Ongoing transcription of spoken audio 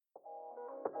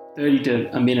30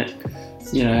 to a minute,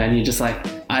 and you're just like,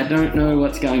 I don't know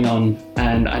what's going on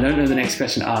and I don't know the next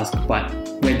question to ask, but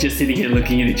we're just sitting here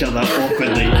looking at each other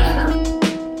awkwardly.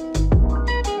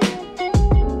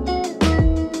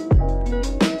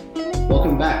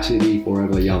 Welcome back to the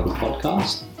Forever Young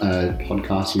podcast, a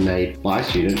podcast made by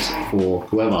students for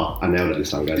whoever. I nailed it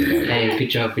this time, guys. Hey, good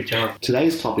job.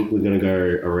 Today's topic, we're going to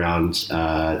go around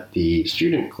the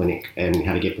student clinic and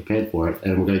how to get prepared for it.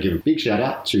 And we're going to give a big shout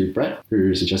out to Brett,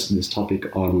 who suggested this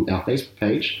topic on our Facebook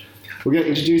page. We're going to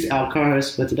introduce our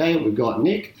co-hosts for today. We've got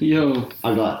Nick. Yo.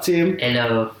 I've got Tim.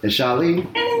 Hello. And Charlene.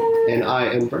 Hello. And I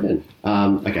am Brendan.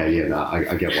 I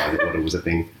get why the order was a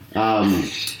thing.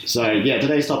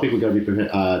 Today's topic, we're going to be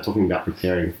talking about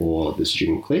preparing for the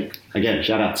student clinic. Again,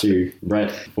 shout out to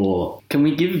Brett for... Can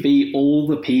we give B all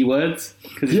the P words?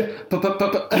 Yeah. I'm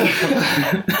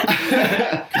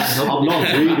not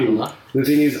breathing. The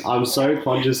thing is, I'm so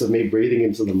conscious of me breathing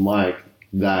into the mic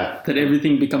that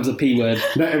everything becomes a P word.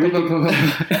 No,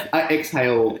 I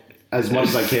exhale as much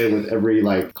as I can with every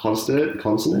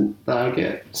consonant that I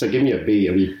get. So give me a B,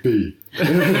 it'll be B. You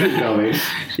know what I mean?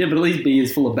 Yeah, but at least B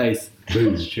is full of bass.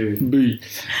 That's true. B.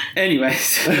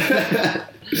 Anyways,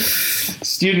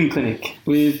 student clinic.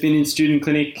 We've been in student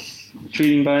clinic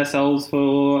treating by ourselves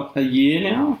for a year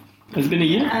now. Has it been a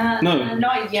year? No.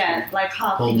 Not yet. Like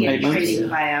half a year 8 months. treating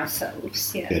by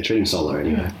ourselves. Yeah. Yeah, treating solo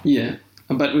anyway. Yeah.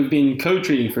 But we've been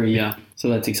co-treating for a year, so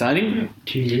that's exciting.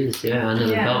 2 years, under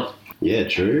the belt. Yeah,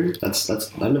 true. That's.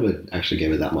 I never actually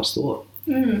gave it that much thought.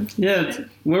 Yeah,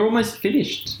 we're almost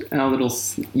finished our little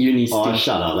uni stint. Oh,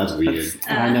 shut up. That's weird.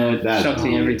 I know, it That's shocks me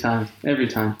weird. every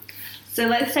time. So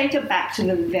let's take it back to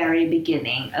the very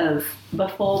beginning of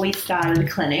before we started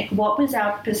clinic. What was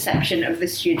our perception of the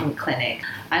student clinic?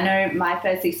 I know my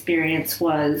first experience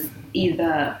was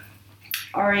either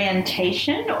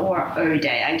orientation or O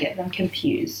day. I get them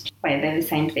confused. Wait, they're the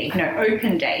same thing. No,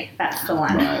 open day. That's the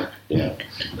one. Right, yeah.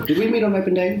 Did we meet on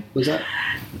open day? Was that?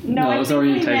 No, it was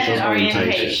orientation. We met at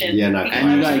orientation. Yeah, no. Because And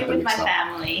I you was guys- with my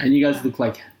family. And you guys look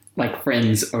like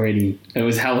friends already. It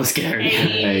was hella scary.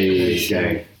 Hey,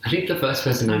 gang. I think the first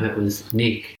person I met was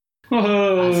Nick. I sat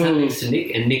Whoa. next to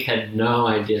Nick, and Nick had no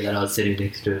idea that I was sitting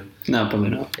next to him. No,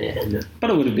 probably not. Yeah, no. But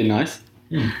it would have been nice.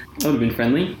 It would have been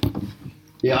friendly.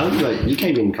 Yeah, I remember you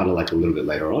came in kind of like a little bit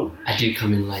later on. I did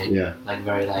come in late, Yeah.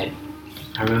 very late.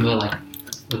 I remember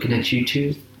looking at you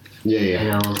two, Yeah.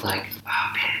 and I was like,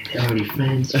 oh man, they're already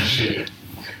friends. Shit.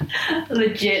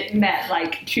 Legit met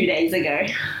 2 days ago.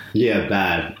 Yeah,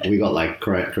 bad. We got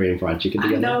Korean fried chicken I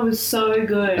together. know, it was so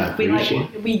good. That's We pretty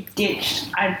shit. we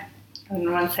ditched. I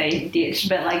don't want to say ditched,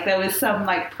 but there was some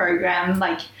program,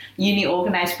 uni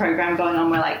organized program going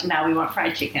on where now we want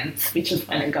fried chickens, which is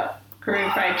when it got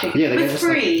Korean fried chicken. Yeah, they it gave was us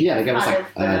free. they gave us part of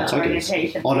the tokens.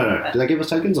 orientation. Oh no! But- Did they give us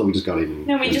tokens or we just got in?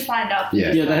 No, we just lined up.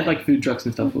 Yeah. Yeah, they had food trucks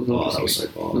and stuff. It was all Oh, that was so It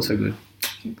fun. was so good.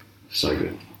 So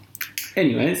good.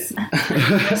 Anyways,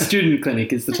 student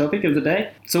clinic is the topic of the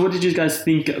day. So what did you guys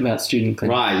think about student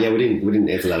clinic? Right, yeah, we didn't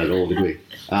answer that at all, did we?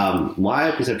 My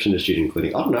perception of student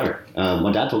clinic, I don't know.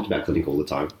 My dad talked about clinic all the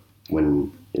time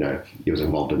when, he was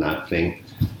involved in that thing.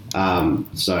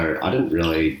 So I didn't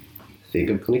really think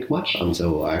of clinic much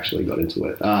until I actually got into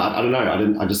it. I don't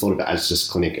know, I just thought of it as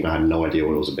just clinic and I had no idea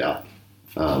what it was about.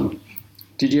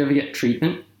 Did you ever get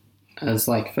treatment as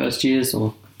first years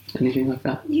or anything like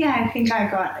that? Yeah, I think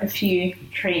I got a few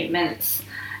treatments,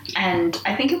 and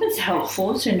I think it was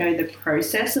helpful to know the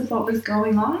process of what was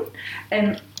going on.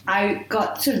 And I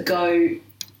got to go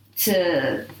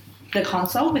to the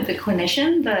consult with the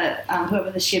clinician,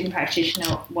 whoever the student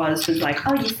practitioner was like,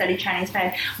 oh, you study Chinese,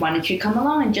 man, why don't you come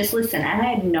along and just listen? And I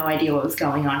had no idea what was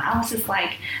going on. I was just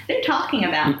like, they're talking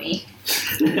about me.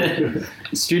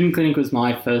 Student clinic was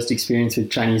my first experience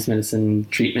with Chinese medicine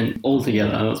treatment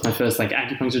altogether. That was my first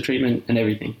acupuncture treatment and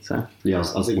everything. So Yeah, I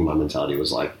was thinking my mentality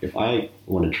was if I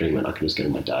wanted treatment, I could just go to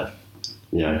my dad.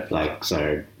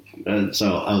 So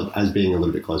as being a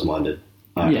little bit close-minded,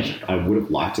 I would have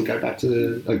liked to go back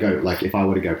to if I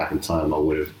were to go back in time, I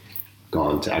would have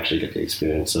gone to actually get the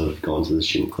experience of going to the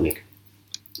student clinic.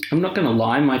 I'm not going to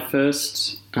lie, my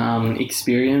first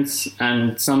experience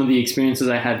and some of the experiences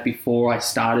I had before I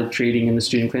started treating in the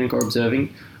student clinic or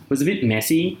observing was a bit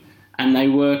messy, and they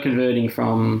were converting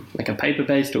from a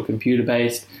paper-based or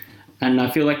computer-based, and I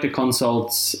feel the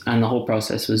consults and the whole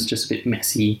process was just a bit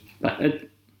messy, but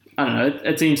I don't know,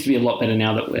 it seems to be a lot better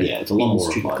now that we're Yeah, it's a lot in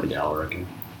more student refined now, I reckon.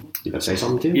 You got to say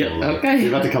something, Tim? Yeah, Or, okay. You're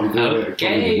about to come through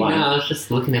Okay, with no, one. I was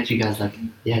just looking at you guys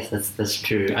yes, that's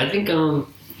true. I think the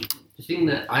thing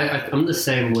that I'm the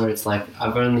same where it's I've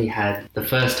only had, the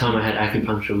first time I had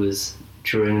acupuncture was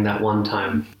during that one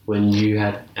time when you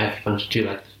had acupuncture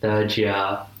too, third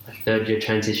year third year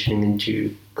transitioning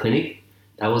into clinic,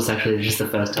 that was actually just the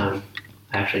first time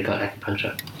I actually got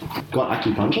acupuncture. Got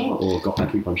acupuncture or got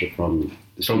acupuncture from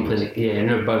the From students? clinic, yeah,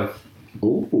 no, both.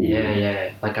 Ooh.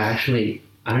 Yeah. Like I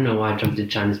don't know why I jumped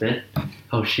into Chinese med.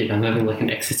 Oh shit, I'm having like an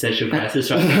existential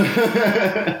crisis right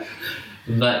now.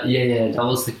 But yeah, that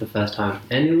was like the first time.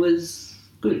 And it was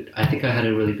good. I think I had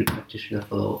a really good practitioner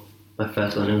for my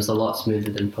first one. It was a lot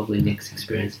smoother than probably Nick's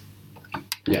experience.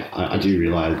 Yeah, I do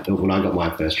realise, when I got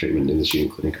my first treatment in the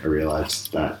student clinic, I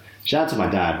realised that, shout out to my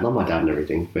dad, love my dad and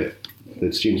everything, but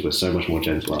the students were so much more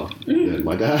gentler than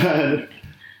my dad.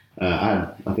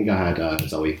 I think I had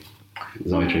Zoe.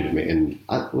 Zoe treated me, and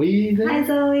were you there? Hi,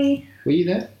 Zoe. Were you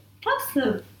there?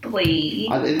 Possibly.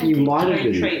 You might have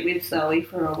did been. treat with Zoe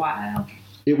for a while.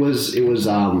 It was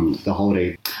the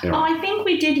holiday era. Oh, I think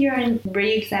we did your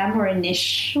re-exam or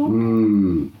initial.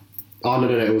 Oh no!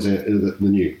 It was the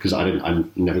new, because I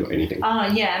never got anything. Oh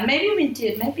yeah, maybe we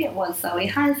did. Maybe it was Zoe.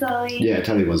 Hi, Zoe. Yeah,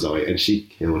 tell me it was Zoe, and she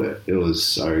killed it. It was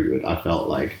so good. I felt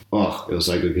like, it was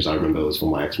so good, because I remember it was for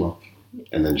my eczema,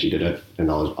 and then she did it, and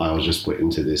I was just put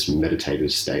into this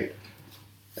meditative state.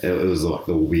 It was like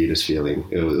the weirdest feeling.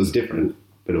 It was different,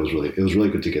 but it was really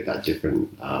good to get that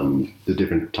the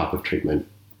different type of treatment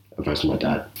opposed to my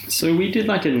dad. So we did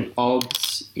like an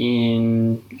OBS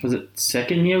in, was it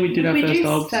second year we did our first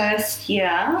OBS? First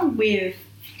year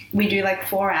we do like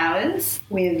 4 hours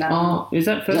with. Is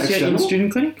that first year in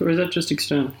student clinic or is that just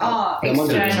external?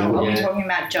 External. Are we Yeah. talking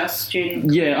about just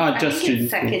student? Yeah, I just think it's student.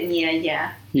 second year,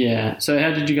 yeah. Yeah. So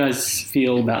how did you guys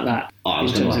feel about that Oh, it in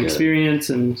was terms of like experience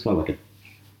and? it's kind of like a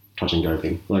touch and go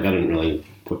thing. Like, I didn't really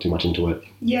put too much into it.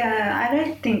 Yeah, I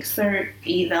don't think so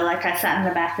either. Like, I sat in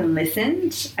the back and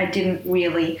listened. I didn't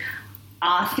really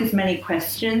ask as many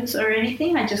questions or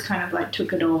anything. I just kind of like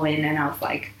took it all in, and I was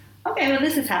like, okay, well,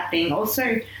 this is happening.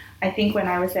 Also, I think when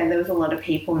I was there was a lot of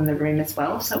people in the room as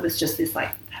well, so it was just this like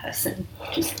person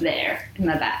just there in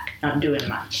the back, not doing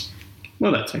much.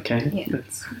 Well, that's okay. Yeah.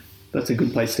 That's a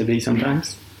good place to be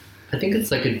sometimes. I think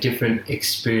it's like a different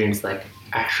experience, like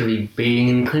actually being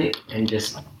in clinic, and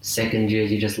just second year,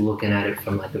 you're just looking at it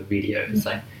from like a video. It's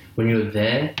like when you're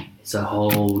there, it's a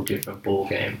whole different ball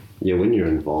game. Yeah, when you're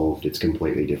involved, it's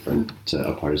completely different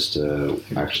opposed to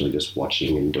actually just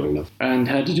watching and doing nothing. And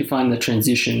how did you find the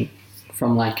transition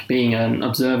from like being an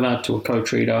observer to a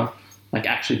co-treater, like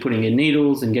actually putting in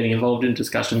needles and getting involved in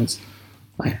discussions?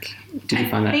 Like, did you I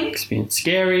find that think- experience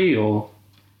scary or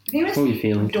I think it what were was you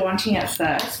feeling? daunting at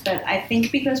first, but I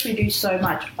think because we do so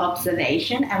much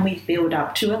observation and we build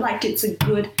up to it, like it's a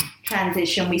good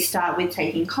transition. We start with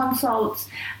taking consults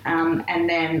and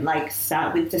then like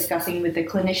start with discussing with the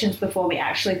clinicians before we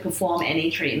actually perform any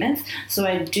treatments. So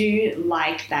I do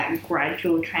like that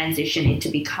gradual transition into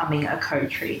becoming a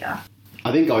co-treater.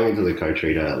 I think going into the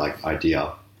co-treater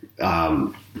idea,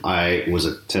 I was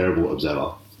a terrible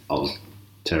observer. I was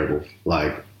terrible.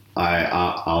 Like,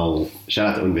 I'll shout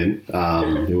out to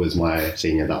Unbin, who was my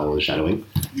senior that I was shadowing.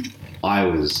 I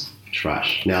was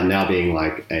trash. Now being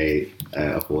like a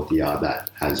fourth year that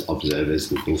has observers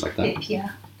and things like that. Yeah.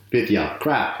 Fifth year,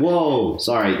 crap. Whoa,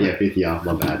 sorry. Yeah, fifth year,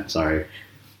 my bad. Sorry.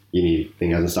 Uni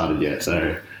thing hasn't started yet.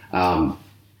 So now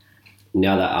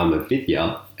that I'm a fifth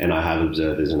year and I have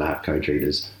observers and I have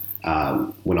co-treaters,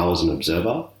 when I was an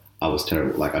observer, I was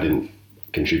terrible. Like, I didn't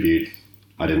contribute.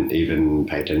 I didn't even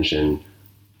pay attention.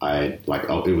 It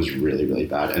was really, really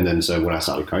bad. And then so when I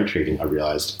started co-treating, I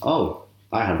realized,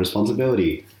 I have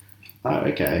responsibility. Oh,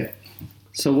 okay.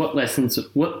 So what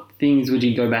things would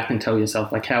you go back and tell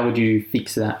yourself? Like, how would you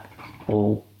fix that?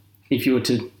 Or if you were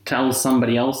to tell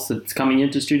somebody else that's coming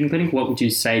into student clinic, what would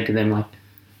you say to them? Like,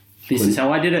 this is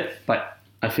how I did it, but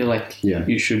I feel like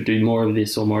you should do more of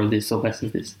this or less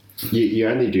of this. You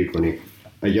only do clinic.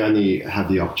 You only have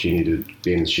the opportunity to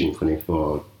be in the student clinic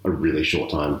for a really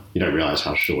short time. You don't realize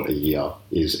how short a year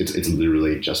is. It's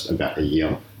literally just about a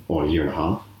year or a year and a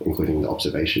half, including the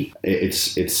observation.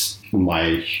 It's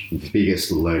my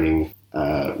biggest learning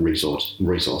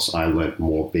resource. I learnt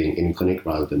more being in clinic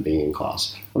rather than being in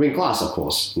class. I mean, class, of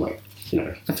course,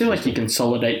 I feel like you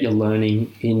consolidate your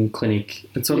learning in clinic.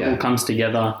 It sort of all comes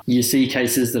together. You see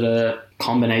cases that are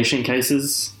combination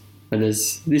cases where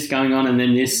there's this going on and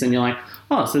then this, and you're like,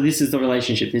 so this is the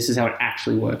relationship. This is how it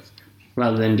actually works.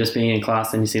 Rather than just being in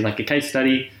class and you see like a case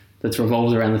study that's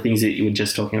revolved around the things that you were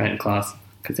just talking about in class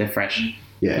because they're fresh.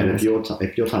 Yeah, and if your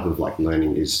type of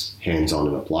learning is hands-on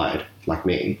and applied, like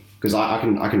me, because I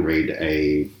can read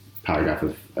a paragraph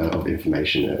of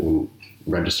information and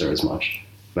register as much,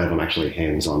 but if I'm actually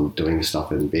hands-on doing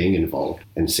stuff and being involved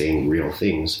and seeing real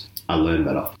things, I learn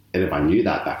better. And if I knew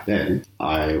that back then,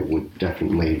 I would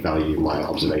definitely value my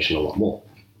observation a lot more,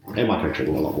 and my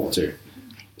co-treating a lot more too.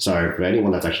 So for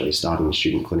anyone that's actually starting a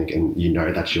student clinic and you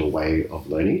know that's your way of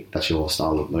learning, that's your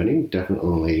style of learning,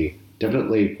 definitely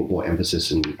put more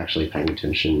emphasis in actually paying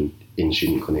attention in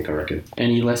student clinic, I reckon.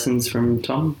 Any lessons from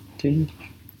Tom? Too?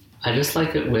 I just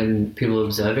like it when people are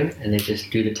observing and they just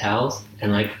do the towels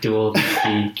and like do all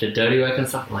the dirty work and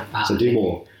stuff. I'm like, So do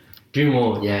more. Do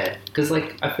more, yeah. Because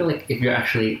like I feel like if you're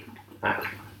actually,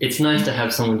 it's nice to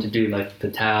have someone to do like the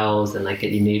towels and like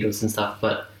get your needles and stuff.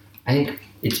 But I think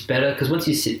it's better because once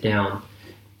you sit down,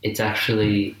 it's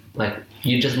actually like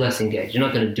you're just less engaged. You're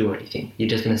not going to do anything. You're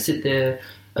just going to sit there,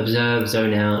 observe,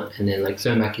 zone out, and then like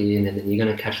zone back in, and then you're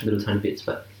going to catch little tiny bits.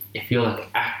 But if you're like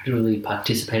actively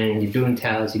participating and you're doing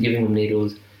towels, you're giving them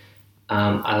needles,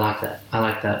 I like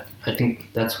that. I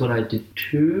think that's what I did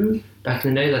too back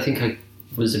in the days. I think I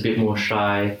was a bit more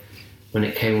shy when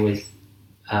it came with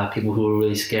people who were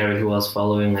really scary who I was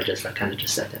following. I kind of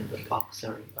just sat down and like, oh,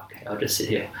 sorry, okay, I'll just sit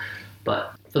here.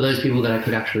 But for those people that I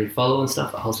could actually follow and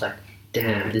stuff, I was like,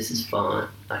 damn, this is fun.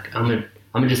 Like I'm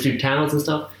gonna just do towels and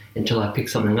stuff until I pick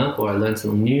something up or I learn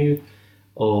something new.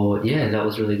 Or yeah, that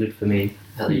was really good for me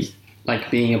at least.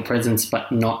 Like being a presence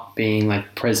but not being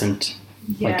like present.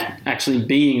 Yeah. Like actually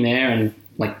being there and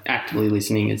like actively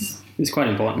listening is quite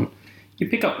important. You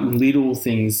pick up little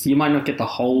things. You might not get the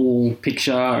whole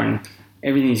picture and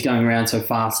everything's going around so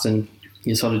fast and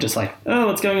you're sort of just like, oh,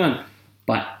 what's going on?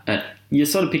 But you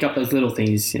sort of pick up those little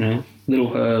things,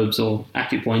 little herbs or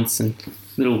acupoints and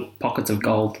little pockets of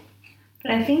gold.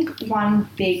 But I think one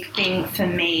big thing for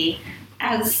me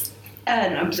as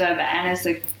an observer and as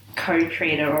a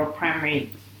co-treater or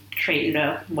primary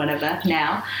treater, whatever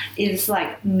now, is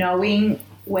like knowing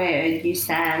where you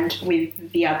stand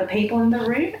with the other people in the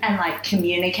room and like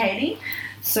communicating.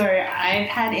 So I've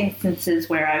had instances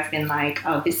where I've been like,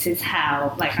 oh, this is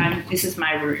how, like, this is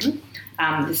my room.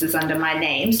 This is under my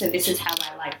name, so this is how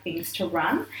I like things to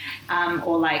run.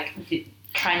 Or like,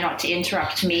 try not to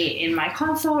interrupt me in my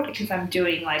consult because I'm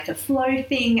doing like a flow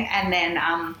thing, and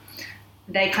then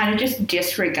they kind of just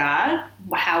disregard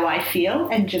how I feel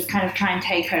and just kind of try and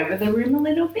take over the room a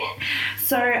little bit.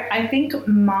 So I think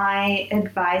my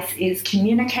advice is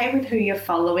communicate with who you're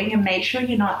following and make sure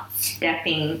you're not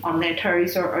stepping on their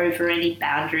toes or over any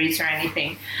boundaries or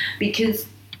anything, because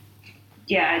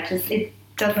it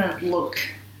doesn't look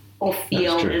or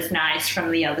feel as nice from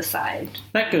the other side.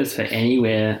 That goes for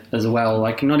anywhere as well,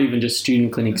 like not even just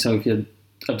student clinics. So if you're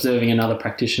observing another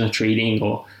practitioner treating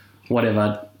or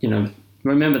whatever,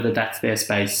 remember that that's their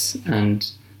space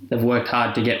and they've worked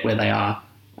hard to get where they are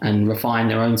and refine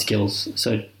their own skills.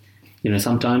 So,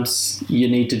 sometimes you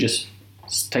need to just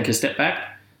take a step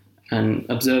back and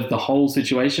observe the whole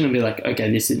situation and be like,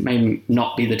 okay, this may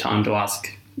not be the time to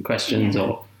ask questions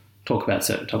or talk about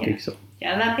certain topics.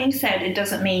 Yeah, that being said, it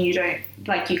doesn't mean you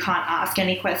can't ask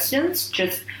any questions.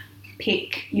 Just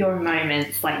pick your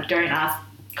moments. Like, don't ask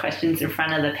questions in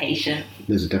front of the patient.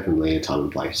 There's definitely a time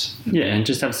and place. Yeah, and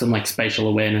just have some like spatial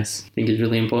awareness, I think is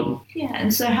really important. Yeah,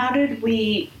 and so how did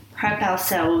we prep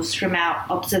ourselves from our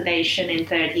observation in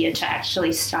third year to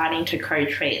actually starting to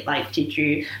co-treat? Like, did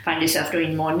you find yourself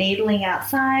doing more needling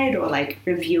outside or like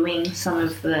reviewing some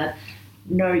of the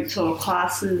notes or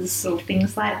classes or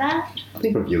things like that? I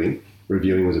think reviewing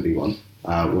was a big one.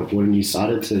 When you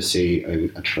started to see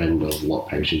a trend of what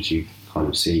patients you kind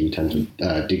of see, you tend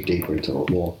to dig deeper into it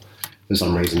more. For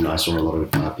some reason, I saw a lot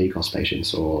of PCOS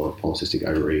patients or polycystic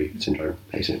ovary syndrome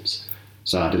patients.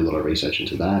 So I did a lot of research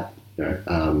into that,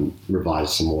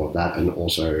 revised some more of that, and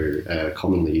also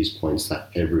commonly used points that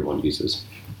everyone uses.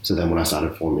 So then when I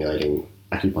started formulating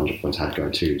acupuncture points, I had to go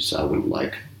too, so I wouldn't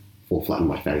like fall flat on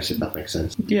my face, if that makes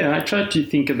sense. Yeah, I tried to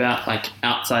think about like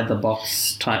outside the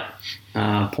box type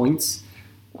points.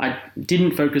 I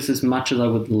didn't focus as much as I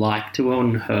would like to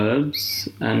on herbs,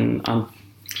 and I'm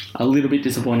a little bit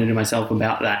disappointed in myself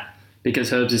about that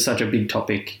because herbs is such a big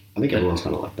topic. I think everyone's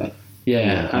kind of like that.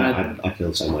 Yeah, I feel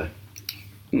the same way.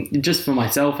 Just for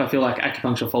myself, I feel like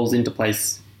acupuncture falls into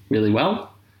place really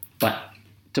well, but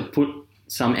to put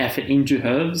some effort into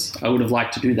herbs, I would have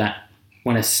liked to do that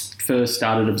when I first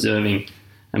started observing.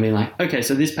 I mean, like, okay,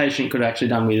 so this patient could have actually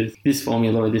done with this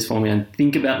formula or this formula, and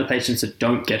think about the patients that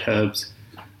don't get herbs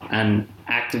and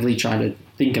actively try to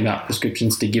think about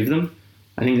prescriptions to give them.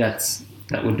 I think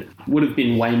that would have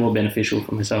been way more beneficial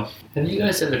for myself. Have you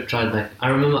guys ever tried, like, I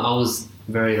remember I was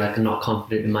very like not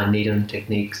confident in my needling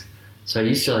techniques, so I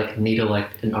used to like needle like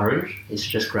an orange. I used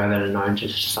to just grab out an orange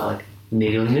and just start like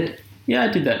needling it. Yeah, I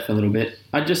did that for a little bit.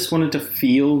 I just wanted to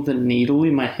feel the needle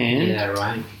in my hand. Yeah,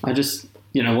 right. I just,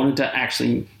 wanted to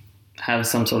actually have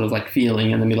some sort of like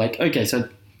feeling and then be like, okay, so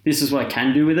this is what I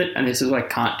can do with it and this is what I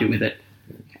can't do with it,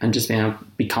 and just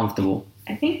be comfortable.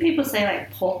 I think people say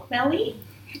like pork belly.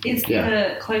 is Yeah.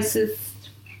 the closest.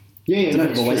 Yeah, no,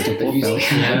 It's a waste of they pork use- belly.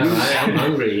 Yeah, I'm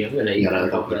hungry. I'm gonna eat Yeah, that no,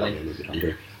 pork I'm belly. a bit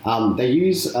hungry. They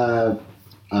use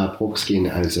pork skin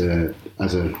as a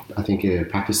I think a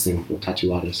practice thing for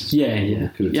tattoo artists. Yeah,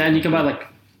 Could've- and you can buy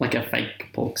like a fake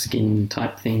pork skin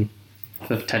type thing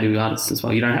for tattoo artists as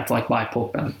well. You don't have to like buy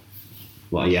pork belly.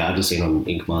 Well, yeah, I've just seen on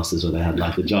Ink Masters where they had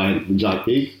like the giant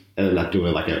pig and then like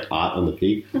doing like an art on the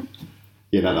pig.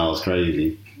 Yeah, that was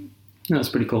crazy. No, it's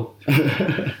pretty cool.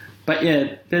 But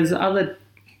yeah, there's other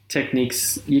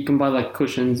techniques. You can buy like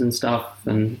cushions and stuff,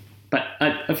 but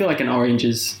I feel like an orange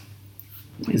is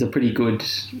a pretty good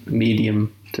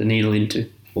medium to needle into.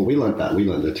 Well, we learned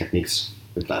the techniques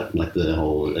with that, like the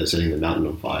whole setting the mountain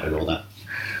on fire and all that.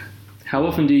 How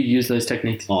often do you use those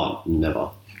techniques? Oh, never.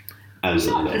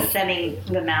 Absolutely Not the never. setting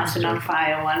the mountain on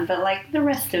fire one, but like the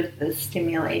rest of the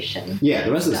stimulation. Yeah,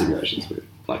 the rest of the simulations were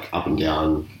like up and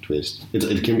down, twist.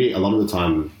 It can be a lot of the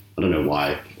time. I don't know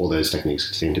why all those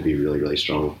techniques seem to be really, really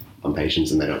strong on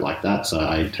patients, and they don't like that. So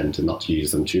I tend to not to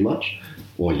use them too much,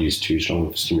 or use too strong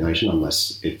of stimulation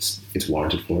unless it's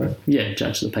warranted for it. Yeah,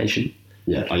 judge the patient.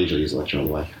 Yeah, I usually use electron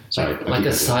anyway. Sorry. I Like keep a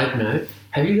going. side note,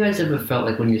 have you guys ever felt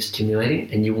like when you're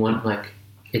stimulating and you want like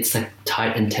it's like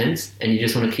tight and tense and you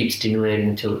just want to keep stimulating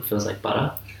until it feels like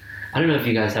butter? I don't know if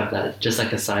you guys have that. Just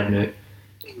like a side note,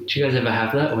 do you guys ever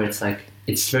have that where it's like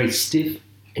it's very stiff?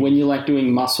 When you're like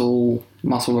doing muscle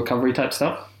recovery type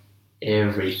stuff,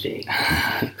 Everything.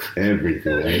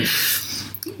 Everything, eh?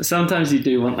 sometimes you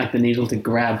do want like the needle to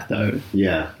grab though,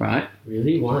 Yeah. right?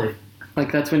 Really? Why?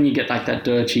 Like that's when you get like that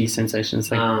dirty sensation.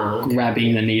 It's like Okay.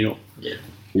 grabbing the needle.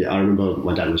 Yeah, I remember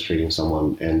my dad was treating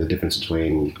someone, and the difference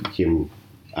between him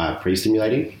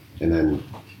pre-stimulating and then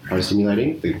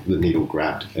post-stimulating, the needle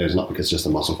grabbed. And it's not because just the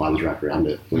muscle fibers wrapped around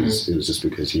it. It was just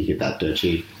because he hit that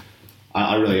dirty.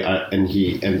 And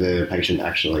the patient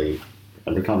actually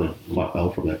recovered quite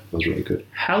well from it. It was really good.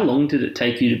 How long did it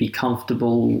take you to be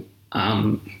comfortable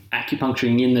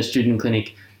acupuncturing in the student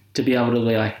clinic to be able to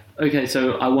be like, okay,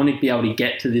 so I want to be able to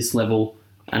get to this level,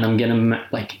 and I'm gonna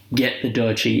like get the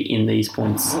dirty in these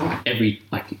points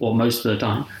most of the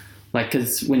time, like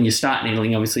because when you start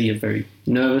needling, obviously you're very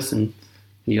nervous and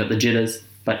you got the jitters.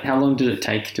 But how long did it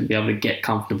take to be able to get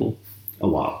comfortable? A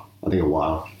while. I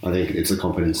think it's a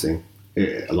confidence thing.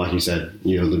 Like you said,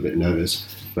 you're a little bit nervous,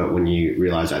 but when you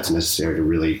realise that it's necessary to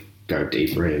really go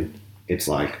deeper in, it's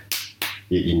like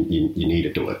you need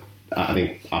to do it. I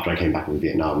think after I came back from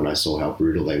Vietnam and I saw how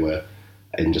brutal they were,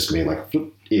 and just being like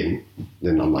flip in,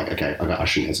 then I'm like, okay, I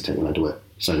shouldn't hesitate when I do it.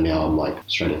 So now I'm like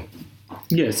straight in.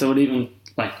 Yeah, so it even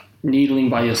like needling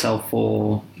by yourself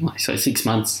for 6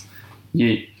 months,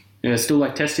 you're still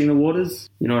like testing the waters.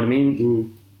 You know what I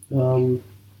mean? What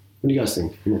do you guys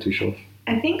think? I'm not too sure.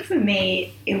 I think for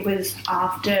me, it was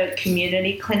after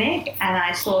community clinic, and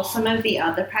I saw some of the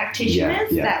other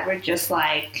practitioners Yeah. that were just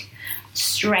like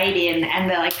straight in, and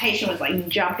the like patient was like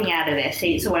jumping out of their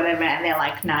seats or whatever, and they're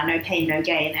like, nah, no pain, no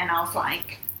gain. And I was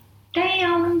like,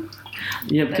 damn.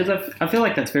 Yeah, because I feel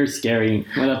like that's very scary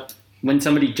when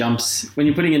somebody jumps, when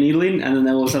you're putting a needle in and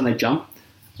then all of a sudden they jump.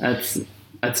 That's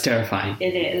terrifying,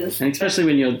 It is. and especially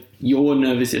when you're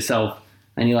nervous yourself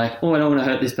and you're like, oh, I don't want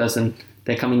to hurt this person.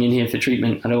 They're coming in here for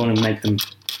treatment. I don't want to make them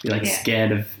be like Yeah.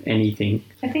 scared of anything.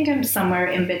 I think I'm somewhere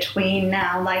in between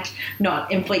now, like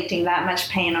not inflicting that much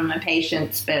pain on my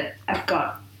patients, but I've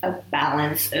got a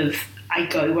balance of I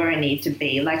go where I need to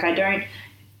be. Like I don't,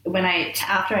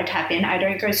 after I tap in, I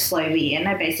don't go slowly in.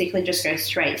 I basically just go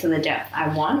straight to the depth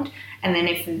I want. And then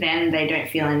if then they don't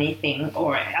feel anything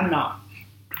or I'm not,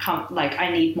 like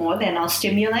I need more, then I'll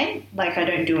stimulate. Like I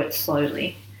don't do it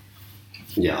slowly.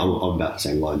 Yeah, I'm about the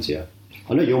same lines. Yeah,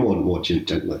 I know you're more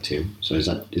gentle, Tim. So is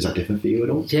that different for you at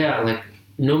all? Yeah, like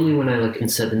normally when I like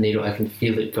insert the needle, I can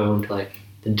feel it go into like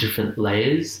the different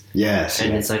layers, Yes.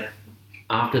 and yeah. it's like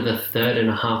after the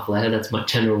 3.5 layer, that's my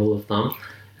general rule of thumb.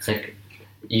 It's like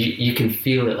you can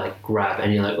feel it like grab,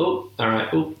 and you're like, oh, all right,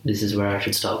 oh, this is where I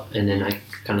should stop, and then I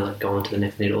kind of like go on to the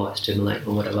next needle, I stimulate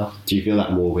or whatever. Do you feel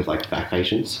that more with like back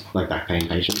patients, like back pain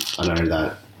patients? I know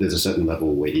that there's a certain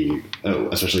level where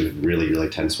especially with really, really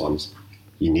tense ones,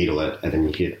 you needle it and then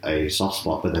you hit a soft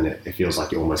spot, but then it feels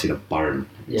like you almost hit a bone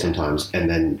sometimes. And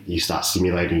then you start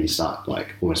stimulating, you start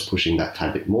like almost pushing that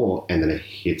tad bit more, and then it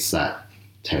hits that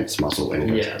tense muscle and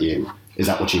it goes in. Is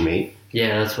that what you mean?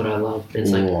 Yeah, that's what I love.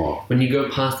 It's like Whoa. when you go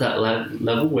past that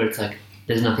level where it's like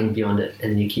there's nothing beyond it,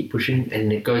 and you keep pushing,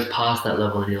 and it goes past that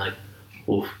level, and you're like,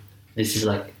 oof, it's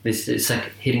like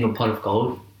hitting a pot of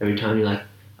gold every time. You're like,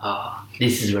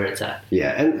 this is where it's at.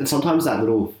 Yeah, and sometimes that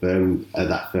little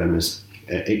firmness,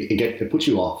 it puts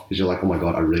you off because you're like, oh my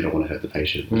god, I really don't want to hurt the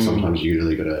patient. But sometimes you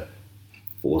really got to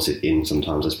force it in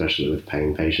sometimes, especially with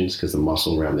pain patients, because the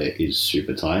muscle around there is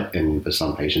super tight, and for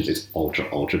some patients it's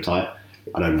ultra tight.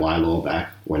 I know my lower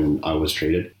back, when I was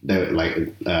treated, they were like,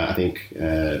 I think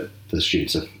the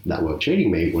students that were treating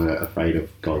me were afraid of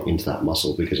going into that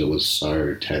muscle because it was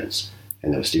so tense,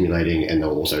 and they were stimulating, and they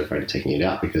were also afraid of taking it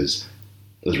out because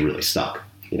it was really stuck,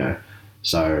 you know.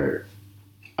 So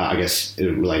I guess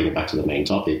relating it back to the main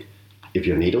topic, if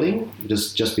you're needling,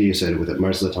 just be assertive with it.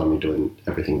 Most of the time you're doing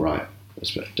everything right,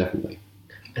 definitely.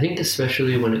 I think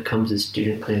especially when it comes to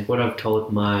student clinic, what I've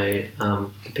told my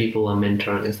the people I'm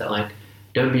mentoring is that, like,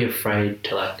 don't be afraid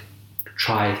to, like,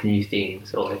 try new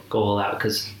things or, like, go all out,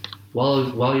 because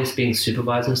while you're being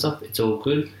supervised and stuff, it's all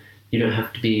good. You don't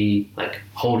have to be, like,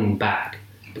 holding back,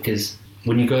 because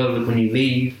when you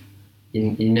leave,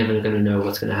 you're never going to know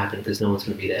what's going to happen, because no one's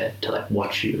going to be there to, like,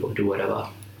 watch you or do whatever.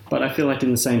 But I feel like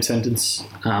in the same sentence,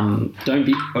 don't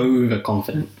be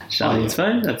overconfident. Charlene's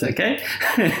phone, that's okay.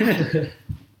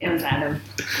 It was Adam.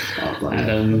 Oh, bloody hell.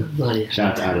 Adam, Bloody hell.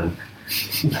 Shout out to Adam.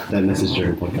 That message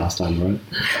during podcast time, right?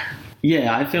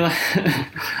 yeah, I feel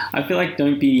like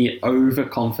don't be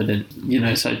overconfident. You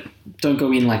know, so don't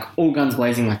go in like all guns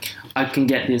blazing. Like, I can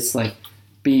get this. Like,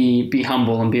 be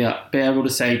humble and be able to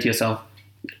say to yourself,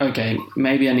 okay,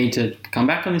 maybe I need to come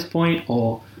back on this point,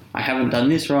 or I haven't done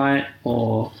this right,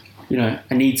 or, you know,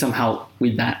 I need some help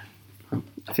with that.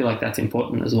 I feel like that's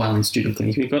important as well in student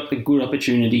clinic. You've got the good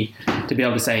opportunity to be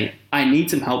able to say, I need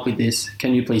some help with this.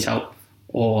 Can you please help?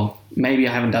 Or maybe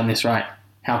I haven't done this right.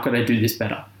 How could I do this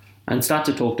better? And start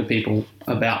to talk to people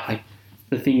about, like,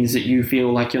 the things that you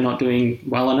feel like you're not doing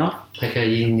well enough. Like a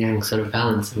yin yang sort of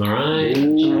balance, am I right?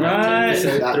 Ooh, right.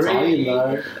 That's Ian,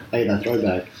 though. Hey, that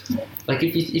throwback. Like,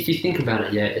 if you think about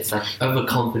it, yeah, it's like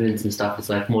overconfidence and stuff. It's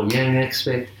like more yang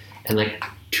aspect, and like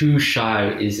too shy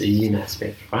is a yin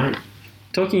aspect, right?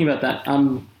 Talking about that,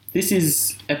 this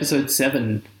is episode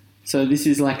 7. So this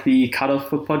is like the cutoff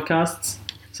for podcasts.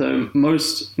 So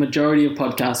majority of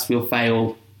podcasts will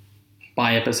fail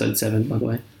by episode 7, by the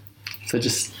way. So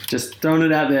just throwing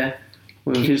it out there.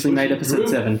 We've officially made episode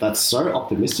 7. That's so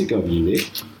optimistic of you, Nick.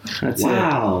 That's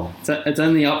Wow. it. So it's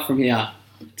only up from here.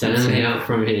 It's only out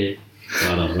from here,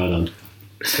 Right on.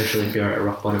 especially if you're at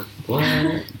rock bottom. What?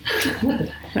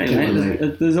 Hey,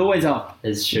 mate, there's always up.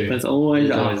 It's true. There's always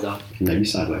It's up. always up. Maybe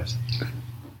sideways.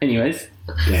 Anyways,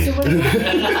 Yeah.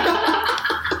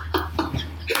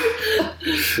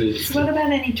 So what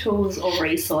about any tools or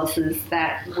resources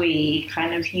that we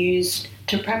kind of used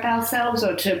to prep ourselves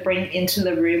or to bring into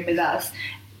the room with us?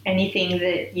 Anything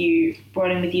that you brought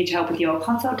in with you to help with your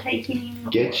consult taking?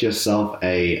 Get yourself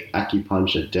a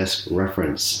acupuncture desk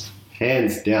reference.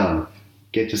 Hands down.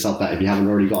 Get yourself that. If you haven't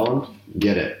already got one,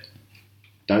 get it.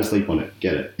 Don't sleep on it.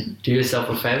 Get it. Do yourself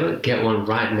a favor, get one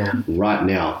right now. Right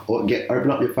now. Or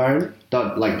open up your phone.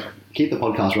 Don't, like, keep the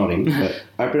podcast running, but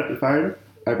open up your phone.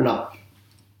 Open up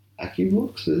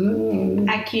AccuBooks.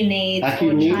 AccuNeeds or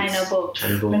AccuNeeds. China Books.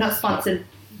 China Books. We're not sponsored,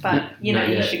 but you know, Not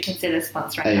you yet. should consider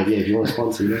sponsoring Hey, us. yeah, if you want to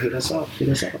sponsor, hit us up.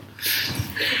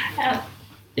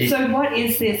 So what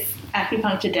is this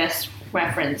acupuncture desk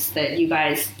reference that you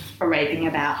guys are raving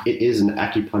about? It is an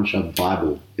acupuncture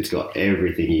Bible. It's got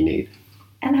everything you need.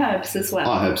 And herbs as well.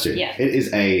 Oh, herbs too. Yeah. It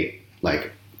is a,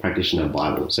 like, practitioner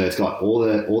Bible. So it's got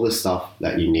all the stuff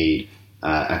that you need.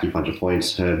 Acupuncture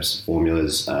points, herbs,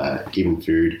 formulas, even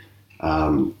food,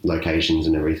 locations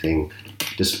and everything,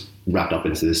 just wrapped up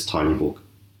into this tiny book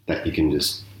that you can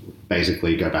just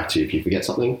basically go back to if you forget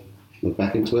something, look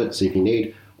back into it, see if you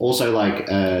need. Also, like,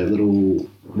 little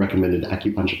recommended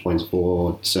acupuncture points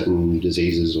for certain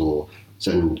diseases or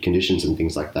certain conditions and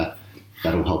things like that.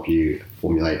 That'll help you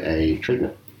formulate a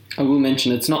treatment. I will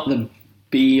mention it's not the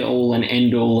be-all and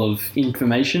end-all of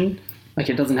information. Like,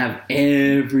 it doesn't have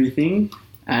everything,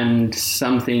 and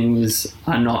some things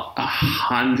are not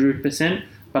 100%.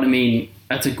 But I mean,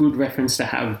 that's a good reference to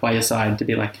have by your side to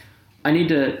be like, I need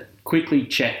to quickly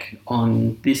check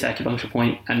on this acupuncture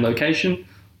point and location.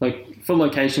 Like, for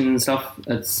location and stuff,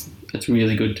 it's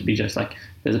really good to be just like,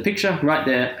 there's a picture right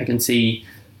there. I can see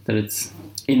that it's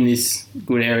in this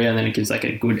good area, and then it gives like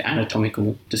a good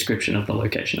anatomical description of the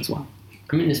location as well.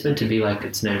 I mean, it's meant to be like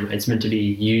its name. It's meant to be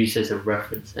used as a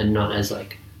reference and not as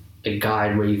like a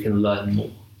guide where you can learn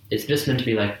more. It's just meant to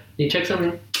be like, you check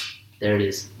something, there it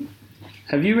is.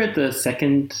 Have you read the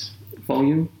second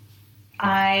volume?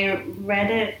 I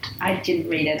read it. I didn't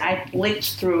read it. I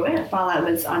blitzed through it while I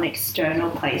was on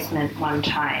external placement one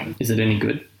time. Is it any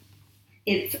good?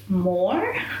 It's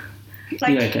more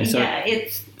like, Yeah, okay, so-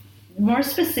 it's more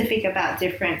specific about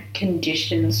different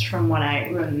conditions from what I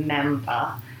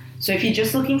remember. So if you're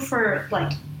just looking for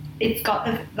like it's got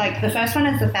the first one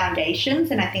is the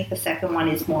foundations, and I think the second one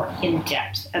is more in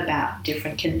depth about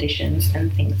different conditions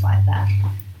and things like that.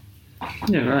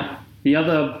 Yeah, right. The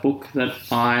other book that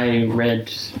I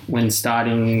read when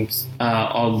starting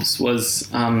OBS was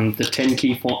the 10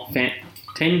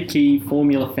 Key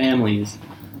Formula Families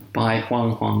by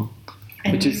Huang Huang.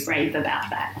 And Which you is- rave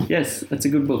about that. Yes, that's a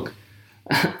good book.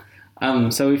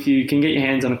 So if you can get your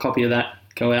hands on a copy of that,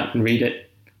 go out and read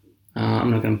it. I'm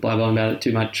not going to blab on about it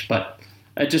too much, but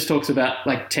it just talks about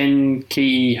like 10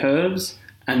 key herbs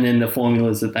and then the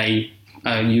formulas that they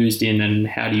are used in and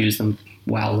how to use them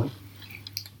well.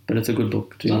 But it's a good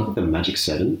book Is that too. like the Magic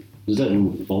 7? Does that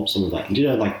involve some of that? Do you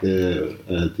know like the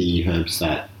herbs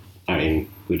that are in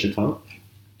Wichita?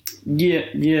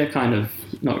 Yeah, kind of.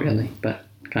 Not really, but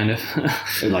kind of.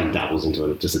 It like dabbles into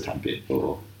it just a tad bit,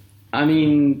 or I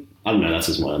mean, I don't know. That's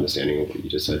just my understanding of what you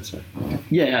just said. So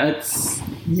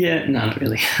not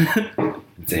really.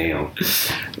 damn.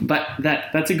 But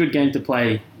that's a good game to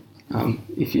play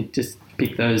if you just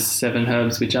pick those 7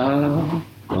 herbs, which are...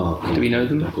 Oh, Do we know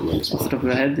them? definitely. Off the top of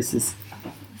our head, this is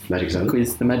Magic 7?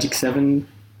 quiz, the Magic 7.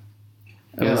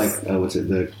 It Yeah, was, what's it?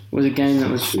 The was a game that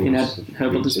was in our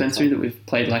herbal dispensary that we've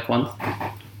played like once.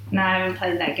 No, I haven't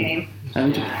played that game.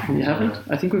 Haven't you? You haven't?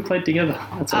 I think we've played together.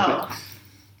 That's all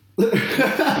good.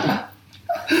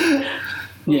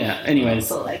 Yeah.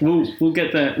 Anyways, we'll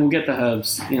get the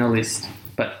herbs in a list,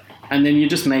 and then you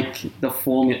just make the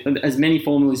formula, as many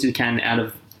formulas as you can out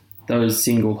of those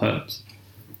single herbs.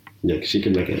 Yeah, because you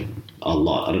can make a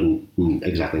lot. I don't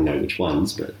exactly know which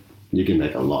ones, but you can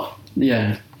make a lot.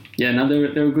 Yeah. No,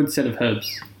 they're a good set of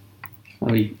herbs.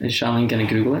 Is Charlene going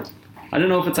to Google it? I don't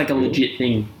know if it's like a legit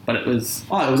thing, but it was...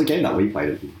 Oh, it was a game that we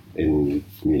played in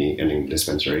uni and in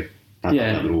dispensary. Had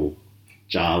Yeah. that little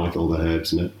jar with all the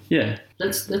herbs in it. Yeah.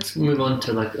 Let's move on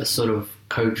to like a sort of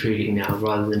co-treating now,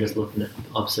 rather than just looking at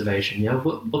observation. Yeah,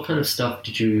 what kind of stuff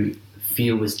did you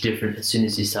feel was different as soon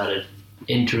as you started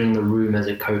entering the room as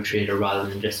a co-treater rather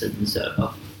than just an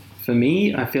observer? For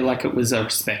me, I feel like it was a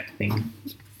respect thing.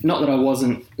 Not that I was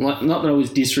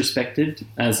disrespected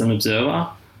as an observer,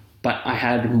 but I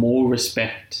had more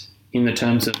respect in the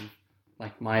terms of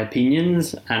like my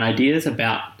opinions and ideas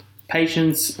about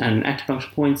patients and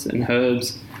acupuncture points and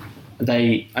herbs.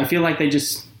 I feel like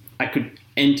I could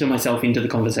enter myself into the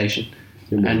conversation.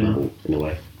 More And- level, in a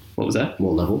way. What was that?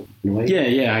 More level, in a way.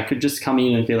 Yeah, I could just come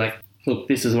in and be like, look,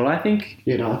 this is what I think.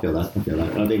 Yeah, no, I feel that.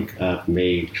 I think for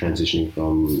me, transitioning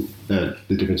from the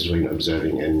difference between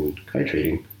observing and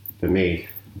co-treating, for me,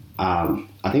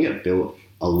 I think it built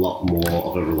a lot more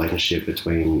of a relationship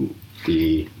between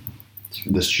the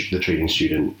treating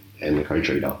student and the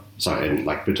co-treater. Sorry, and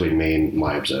like between me and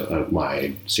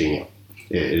my senior,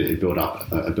 it built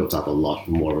up a lot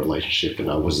more relationship, and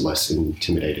I was less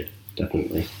intimidated.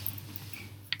 Definitely,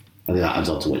 I think that adds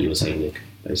on to what you were saying, Nick.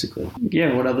 Basically.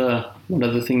 Yeah, what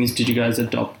other things did you guys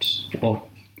adopt or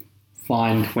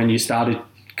find when you started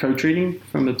co-treating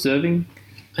from observing?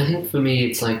 I think for me,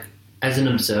 it's like, as an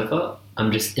observer,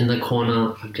 I'm just in the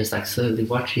corner, I'm just like slowly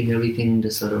watching everything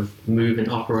just sort of move and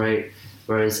operate.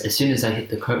 Whereas as soon as I hit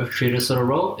the co-treater sort of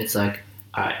role, it's like,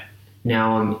 all right,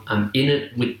 now I'm in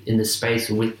it in the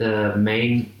space with the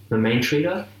main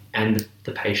treater and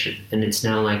the patient, and it's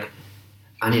now like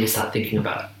I need to start thinking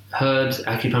about herbs,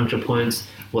 acupuncture points,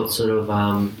 what sort of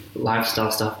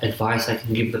lifestyle stuff, advice I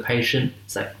can give the patient.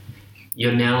 It's like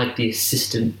you're now like the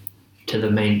assistant to the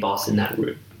main boss in that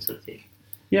room, sort of thing.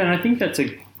 Yeah, and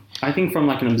I think from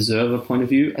like an observer point of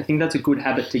view, I think that's a good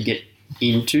habit to get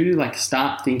into. Like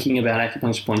start thinking about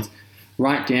acupuncture points,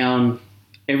 write down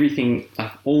everything,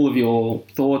 like all of your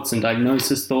thoughts and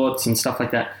diagnosis thoughts and stuff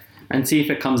like that, and see if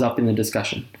it comes up in the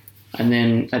discussion. And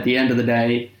then at the end of the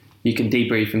day, you can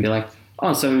debrief and be like,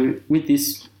 oh, so with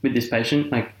this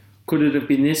patient, like, could it have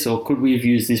been this, or could we have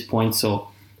used this points, or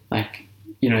like,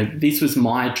 this was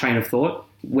my train of thought.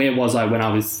 Where was I when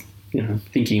I was,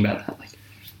 thinking about that? Like,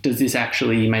 does this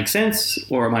actually make sense,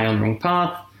 or am I on the wrong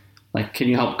path? Like, can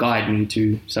you help guide me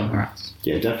to somewhere else?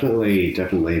 Yeah, definitely.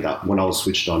 That when I was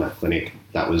switched on at clinic,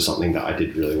 that was something that I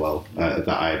did really well. That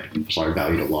I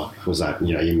valued a lot. Was that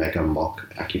you make a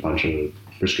mock acupuncture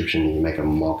prescription, you make a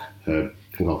mock herb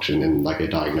concoction, and like a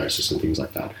diagnosis and things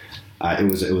like that.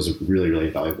 It was really, really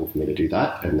valuable for me to do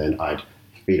that, and then I'd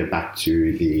feed it back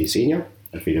to the senior.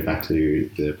 I'd feed it back to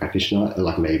the practitioner,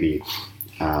 like maybe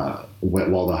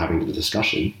while they're having the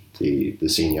discussion, the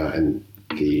senior and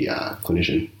the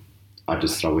clinician. I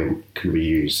just throw in, could we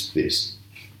use this?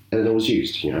 And it was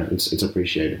used, it's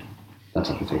appreciated, that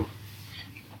type of thing.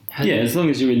 Yeah, as long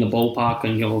as you're in the ballpark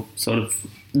and you're sort of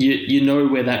you know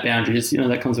where that boundary is.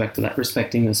 That comes back to that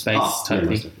respecting the space type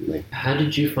most thing. definitely. How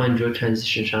did you find your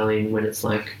transition, Charlene, when it's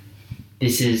like,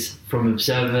 this is from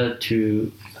observer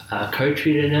to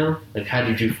co-treater now? Like, how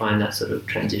did you find that sort of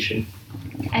transition?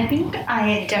 I think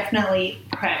I definitely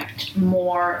prepped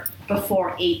more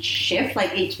before each shift,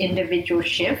 like each individual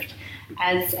shift,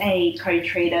 as a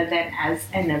co-treater than as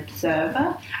an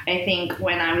observer. I think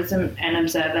when I was an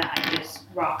observer, I just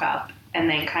rock up and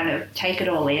then kind of take it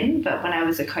all in. But when I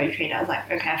was a co-treater, I was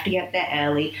like, okay, I have to get there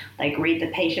early, like read the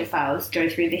patient files, go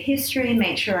through the history,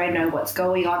 make sure I know what's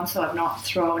going on so I'm not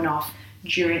thrown off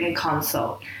during a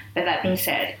consult. But that being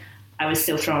said, I was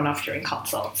still thrown off during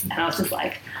consults. And I was just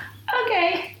like,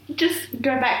 okay, just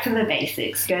go back to the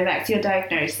basics, go back to your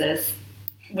diagnosis.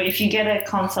 If you get a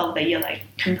consult that you're like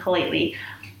completely,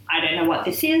 I don't know what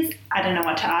this is, I don't know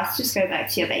what to ask, just go back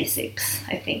to your basics,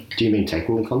 I think. Do you mean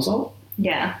taking the consult?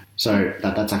 Yeah. So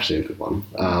that's actually a good one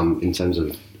in terms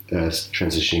of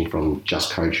transitioning from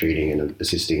just co-treating and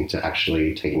assisting to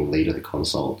actually taking lead of the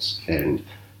consults and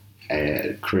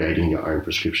creating your own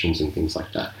prescriptions and things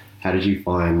like that. How did you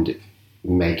find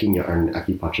making your own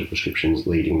acupuncture prescriptions,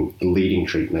 leading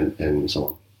treatment and so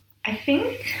on? I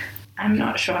think, I'm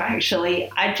not sure actually,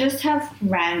 I just have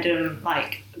random,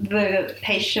 like the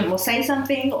patient will say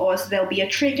something or there'll be a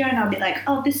trigger and I'll be like,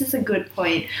 oh, this is a good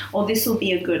point, or this will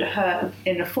be a good herb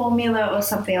in a formula or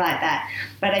something like that.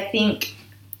 But I think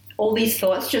all these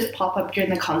thoughts just pop up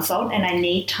during the consult and I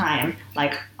need time,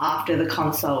 like after the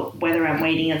consult, whether I'm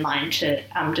waiting in line to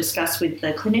discuss with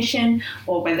the clinician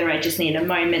or whether I just need a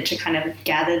moment to kind of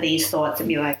gather these thoughts and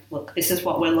be like, look, this is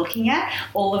what we're looking at.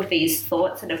 All of these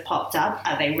thoughts that have popped up,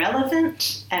 are they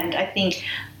relevant? And I think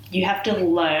you have to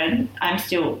learn, I'm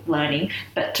still learning,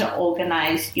 but to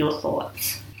organize your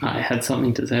thoughts. I had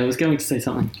something to say. I was going to say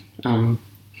something.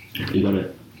 You got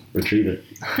it. Retrieve it.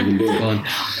 You can do it. Go on.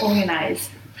 Organize.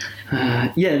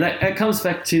 Yeah, that comes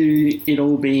back to it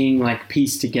all being like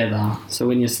pieced together. So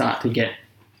when you start to get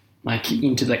like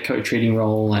into that co-treating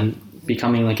role and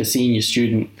becoming like a senior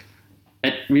student,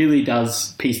 it really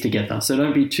does piece together. So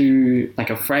don't be too like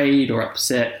afraid or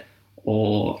upset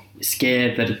or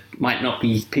scared that it might not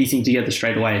be piecing together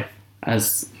straight away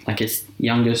as like a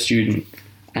younger student,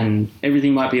 and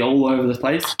everything might be all over the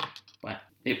place, but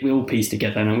it will piece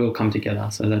together and it will come together.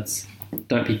 So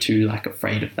don't be too like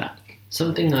afraid of that.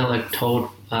 Something I like told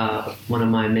one of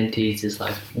my mentees is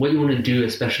like, what you want to do,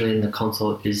 especially in the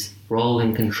consult, is roll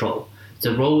in control.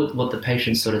 So roll with what the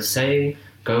patient's sort of saying,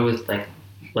 go with like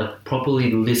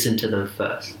properly listen to them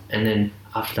first, and then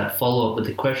after that follow up with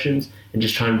the questions and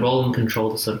just try and roll and control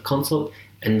the sort of consult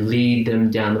and lead them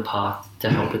down the path to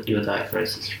help with your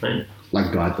diagnosis, right?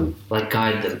 Like guide them.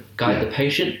 Guide the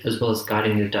patient as well as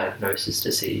guiding your diagnosis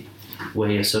to see where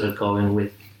you're sort of going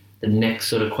with the next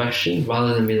sort of question,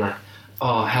 rather than being like,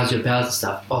 oh, how's your bowels and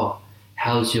stuff? Oh,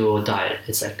 how's your diet?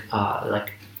 It's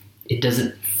like it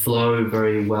doesn't flow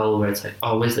very well where it's like,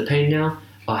 oh, where's the pain now?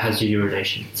 Oh, how's your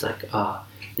urination? It's like,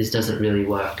 this doesn't really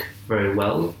work very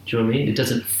well. Do you know what I mean? It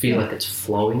doesn't feel like it's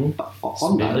flowing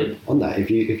smoothly. On that, if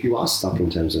you are stuck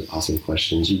in terms of asking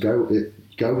questions, you go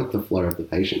with the flow of the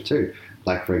patient too.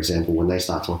 Like, for example, when they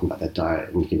start talking about their diet,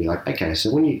 and you can be like, okay,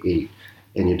 so when you eat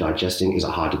and you're digesting, is it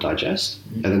hard to digest?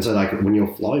 Mm-hmm. And then so like when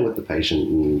you're flowing with the patient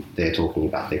and they're talking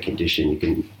about their condition, you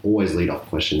can always lead off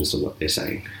questions to what they're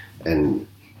saying. And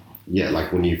yeah,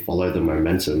 like when you follow the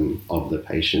momentum of the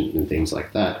patient and things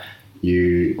like that,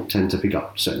 you tend to pick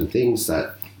up certain things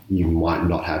that you might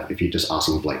not have if you're just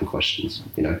asking blatant questions,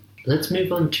 you know? Let's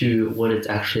move on to what it's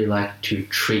actually like to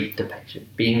treat the patient.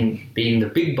 Being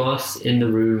the big boss in the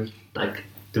room, like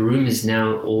the room is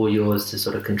now all yours to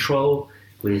sort of control.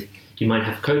 With you might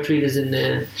have co-treaters in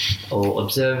there or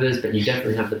observers, but you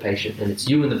definitely have the patient, and it's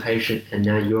you and the patient, and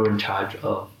now you're in charge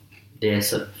of their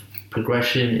sort of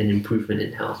progression and improvement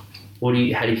in health. How do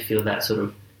you feel that sort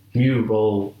of new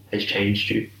role has changed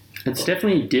you? It's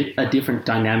definitely a different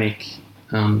dynamic.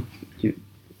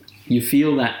 You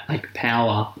feel that like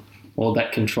power or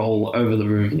that control over the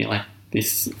room. And you're like,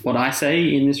 what I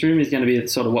say in this room is going to be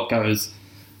sort of what goes.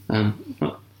 I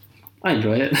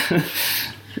enjoy it.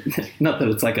 Not that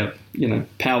it's like a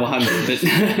power hungry, but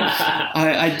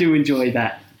I do enjoy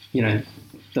that.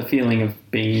 The feeling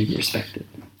of being respected.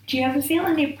 Do you ever feel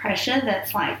any pressure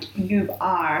that's like you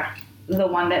are the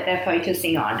one that they're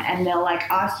focusing on, and they'll like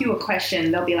ask you a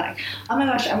question, they'll be like, oh my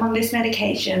gosh, I'm on this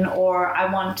medication, or I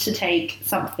want to take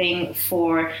something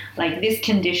for like this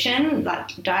condition,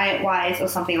 like diet wise or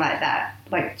something like that?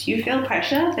 Like, do you feel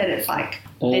pressure that it's like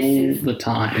all the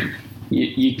time?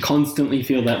 you constantly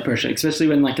feel that pressure, especially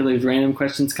when like those random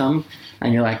questions come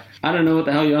and you're like, I don't know what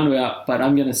the hell you're on about, but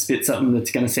I'm going to spit something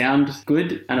that's going to sound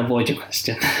good and avoid your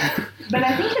question. But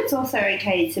I think it's also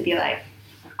okay to be like,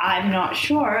 I'm not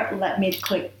sure. Let me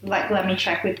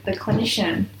check with the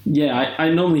clinician. Yeah, I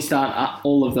normally start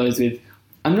all of those with,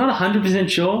 I'm not 100%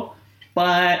 sure,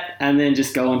 but, and then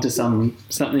just go on to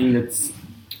something that's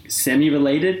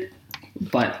semi-related,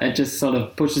 but it just sort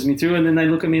of pushes me through, and then they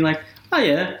look at me like, oh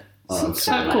yeah, it's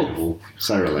so cool. relatable.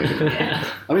 So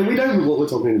relatable. I mean, we know what we're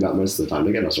talking about most of the time,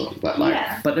 don't get us wrong, but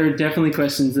like, But there are definitely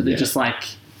questions that are just like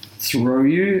throw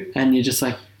you, and you're just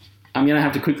like, I'm going to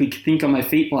have to quickly think on my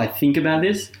feet while I think about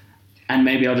this, and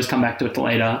maybe I'll just come back to it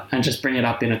later and just bring it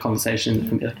up in a conversation.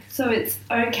 And be like, So it's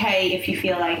okay if you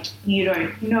feel like you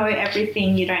don't know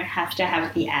everything, you don't have to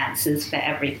have the answers for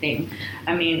everything.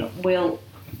 I mean, we'll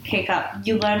pick up,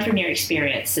 you learn from your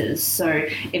experiences, so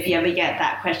if you ever get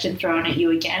that question thrown at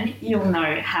you again, you'll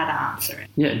know how to answer it.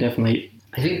 yeah, definitely.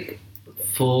 I think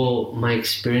for my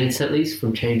experience, at least,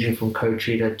 from changing from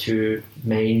co-treater to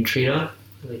main treater,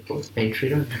 main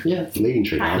treater? yeah, leading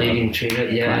treater. Leading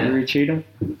treater, yeah. Primary tutor?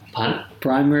 Pardon?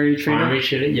 Primary tutor? Primary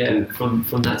treater, yeah.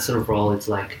 From that sort of role, it's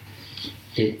like,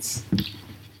 I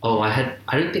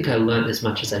don't think I learned as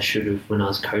much as I should have when I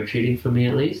was co-treating, for me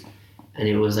at least. And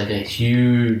it was like a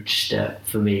huge step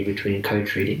for me between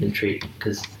co-treating and treating,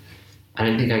 because I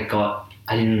don't think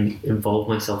I didn't involve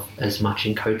myself as much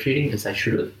in co-treating as I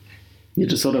should have. You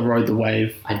just sort of rode the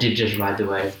wave. I did just ride the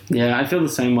wave. Yeah, I feel the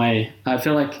same way. I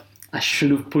feel like I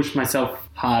should have pushed myself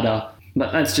harder,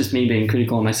 but that's just me being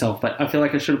critical of myself. But I feel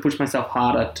like I should have pushed myself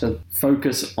harder to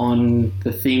focus on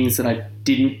the things that I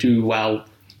didn't do well,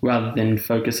 rather than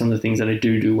focus on the things that I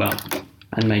do well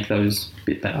and make those a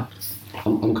bit better.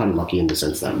 I'm kind of lucky in the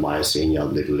sense that my senior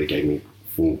literally gave me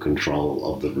full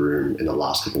control of the room in the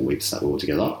last couple of weeks that we were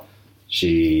together.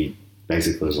 She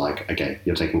basically was like, okay,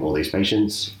 you're taking all these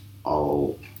patients.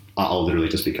 I'll literally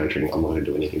just be co-treating. I'm not going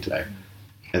to do anything today.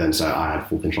 And then so I had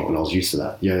full control, and I was used to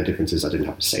that. The only difference is I didn't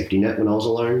have a safety net when I was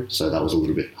alone, so that was a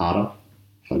little bit harder.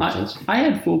 If that makes sense. I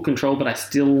had full control, but I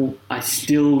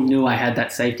still knew I had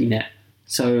that safety net.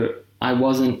 So I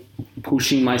wasn't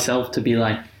pushing myself to be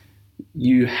like,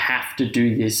 you have to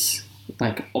do this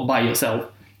like by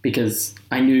yourself, because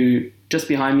I knew just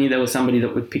behind me there was somebody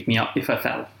that would pick me up if I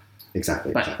fell.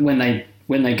 Exactly. But when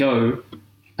they go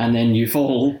and then you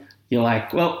fall, you're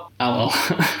like, well, oh well.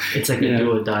 It's like a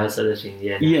do or die sort of thing,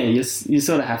 yeah. Yeah, you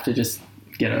sort of have to just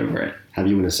get over it. Have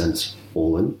you, in a sense,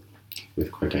 fallen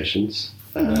with quotations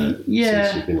since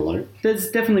you've been alone?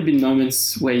 There's definitely been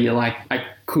moments where you're like, I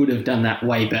could have done that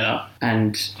way better,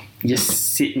 and you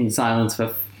sit in silence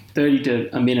for 30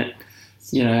 to a minute,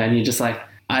 and you're just like,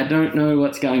 I don't know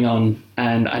what's going on,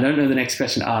 and I don't know the next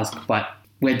question to ask, but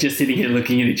we're just sitting here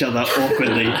looking at each other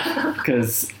awkwardly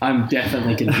because I'm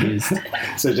definitely confused.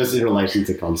 So just in relation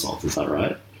to consults, is that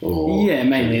right? Or yeah,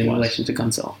 mainly in relation to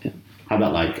consult. Yeah. How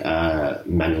about like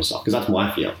manual stuff? Because that's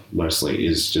my fear mostly,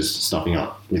 is just stuffing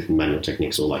up with manual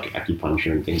techniques or like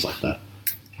acupuncture and things like that.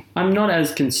 I'm not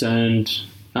as concerned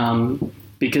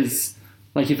because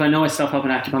like if I know I stuff up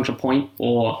an acupuncture point,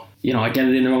 or I get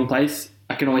it in the wrong place,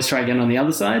 I can always try again on the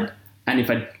other side. And if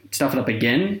I stuff it up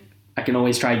again, I can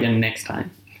always try again next time.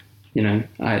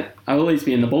 I always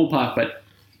be in the ballpark, but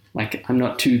like I'm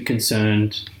not too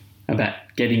concerned about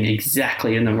getting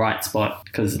exactly in the right spot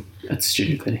because it's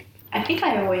student clinic. I think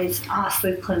I always ask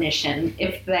the clinician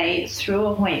if they threw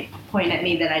a point at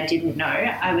me that I didn't know.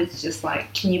 I was just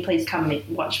like, can you please come and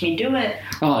watch me do it?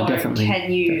 Oh, or definitely.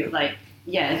 Can you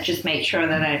just make sure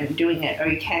that I'm doing it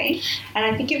okay? And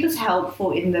I think it was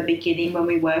helpful in the beginning when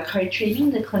we were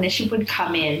co-treating. The clinician would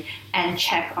come in and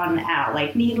check on our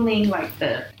needling, like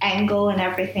the angle and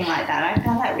everything like that. I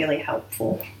found that really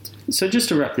helpful. So just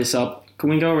to wrap this up, can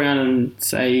we go around and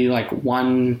say like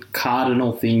one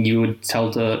cardinal thing you would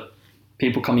tell to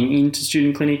people coming into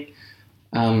student clinic,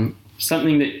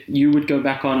 something that you would go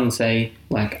back on and say,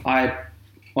 like, I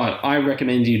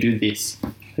recommend you do this. So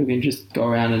we can just go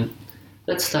around and...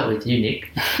 Let's start with you,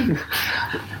 Nick.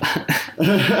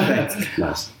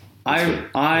 Nice.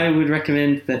 I would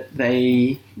recommend that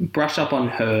they brush up on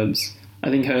herbs.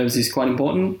 I think herbs is quite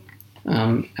important,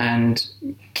 and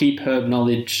keep herb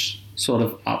knowledge sort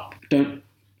of up. Don't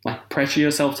pressure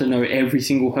yourself to know every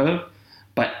single herb,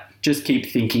 but just keep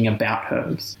thinking about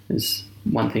herbs is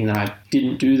one thing that I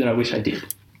didn't do that I wish I did.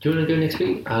 Do you want to go next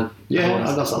week? Yeah,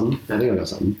 I've got something. I think I've got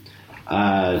something.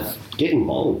 Get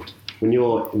involved. When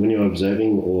you're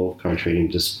observing or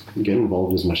co-treating, just get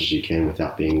involved as much as you can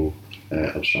without being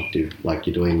obstructive. Like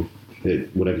you're doing,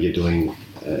 whatever you're doing,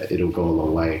 it'll go a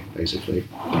long way, basically.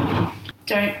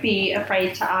 don't be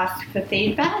afraid to ask for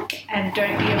feedback, and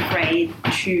don't be afraid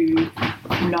to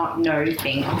not know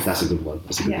things. That's a good one.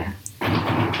 That's a good Yeah.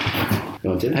 one.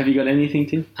 Go on, Tim. Have you got anything,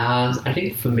 Tim? I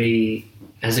think for me,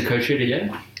 as a co-treater,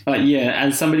 yeah, Yeah,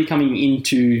 as somebody coming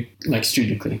into like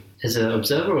student clinic, as an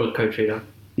observer or a co-treater.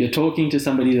 you're talking to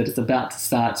somebody that is about to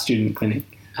start student clinic.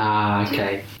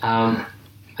 Okay. I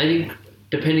think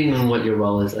depending on what your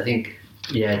role is, I think,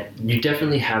 yeah, you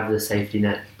definitely have the safety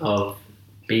net of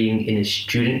being in a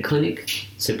student clinic,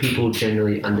 so people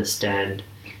generally understand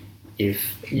if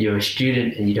you're a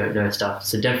student and you don't know stuff.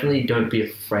 So definitely don't be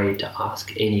afraid to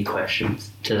ask any questions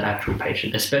to the actual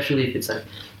patient, especially if it's like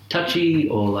touchy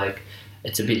or like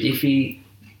it's a bit iffy.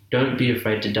 Don't be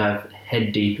afraid to dive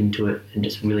head deep into it and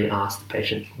just really ask the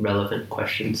patient relevant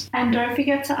questions. And don't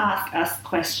forget to ask us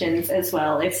questions as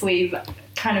well. If we've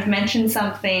kind of mentioned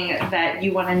something that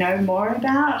you want to know more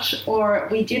about, or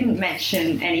we didn't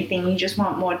mention anything, you just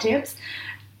want more tips,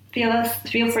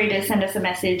 feel free to send us a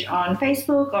message on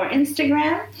Facebook or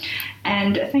Instagram.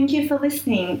 And thank you for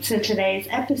listening to today's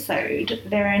episode.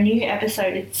 There are new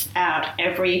episodes out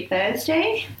every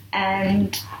Thursday.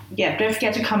 And yeah, don't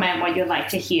forget to comment what you'd like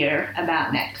to hear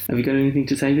about next. Have you got anything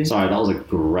to say, Ben? Sorry, that was a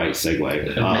great segue.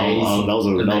 Amazing. That was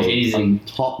Amazing. a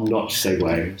top-notch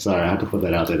segue. Sorry, I had to put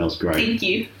that out there. That was great. Thank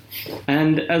you.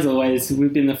 And as always,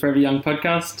 we've been the Forever Young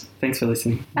podcast. Thanks for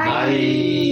listening. Bye.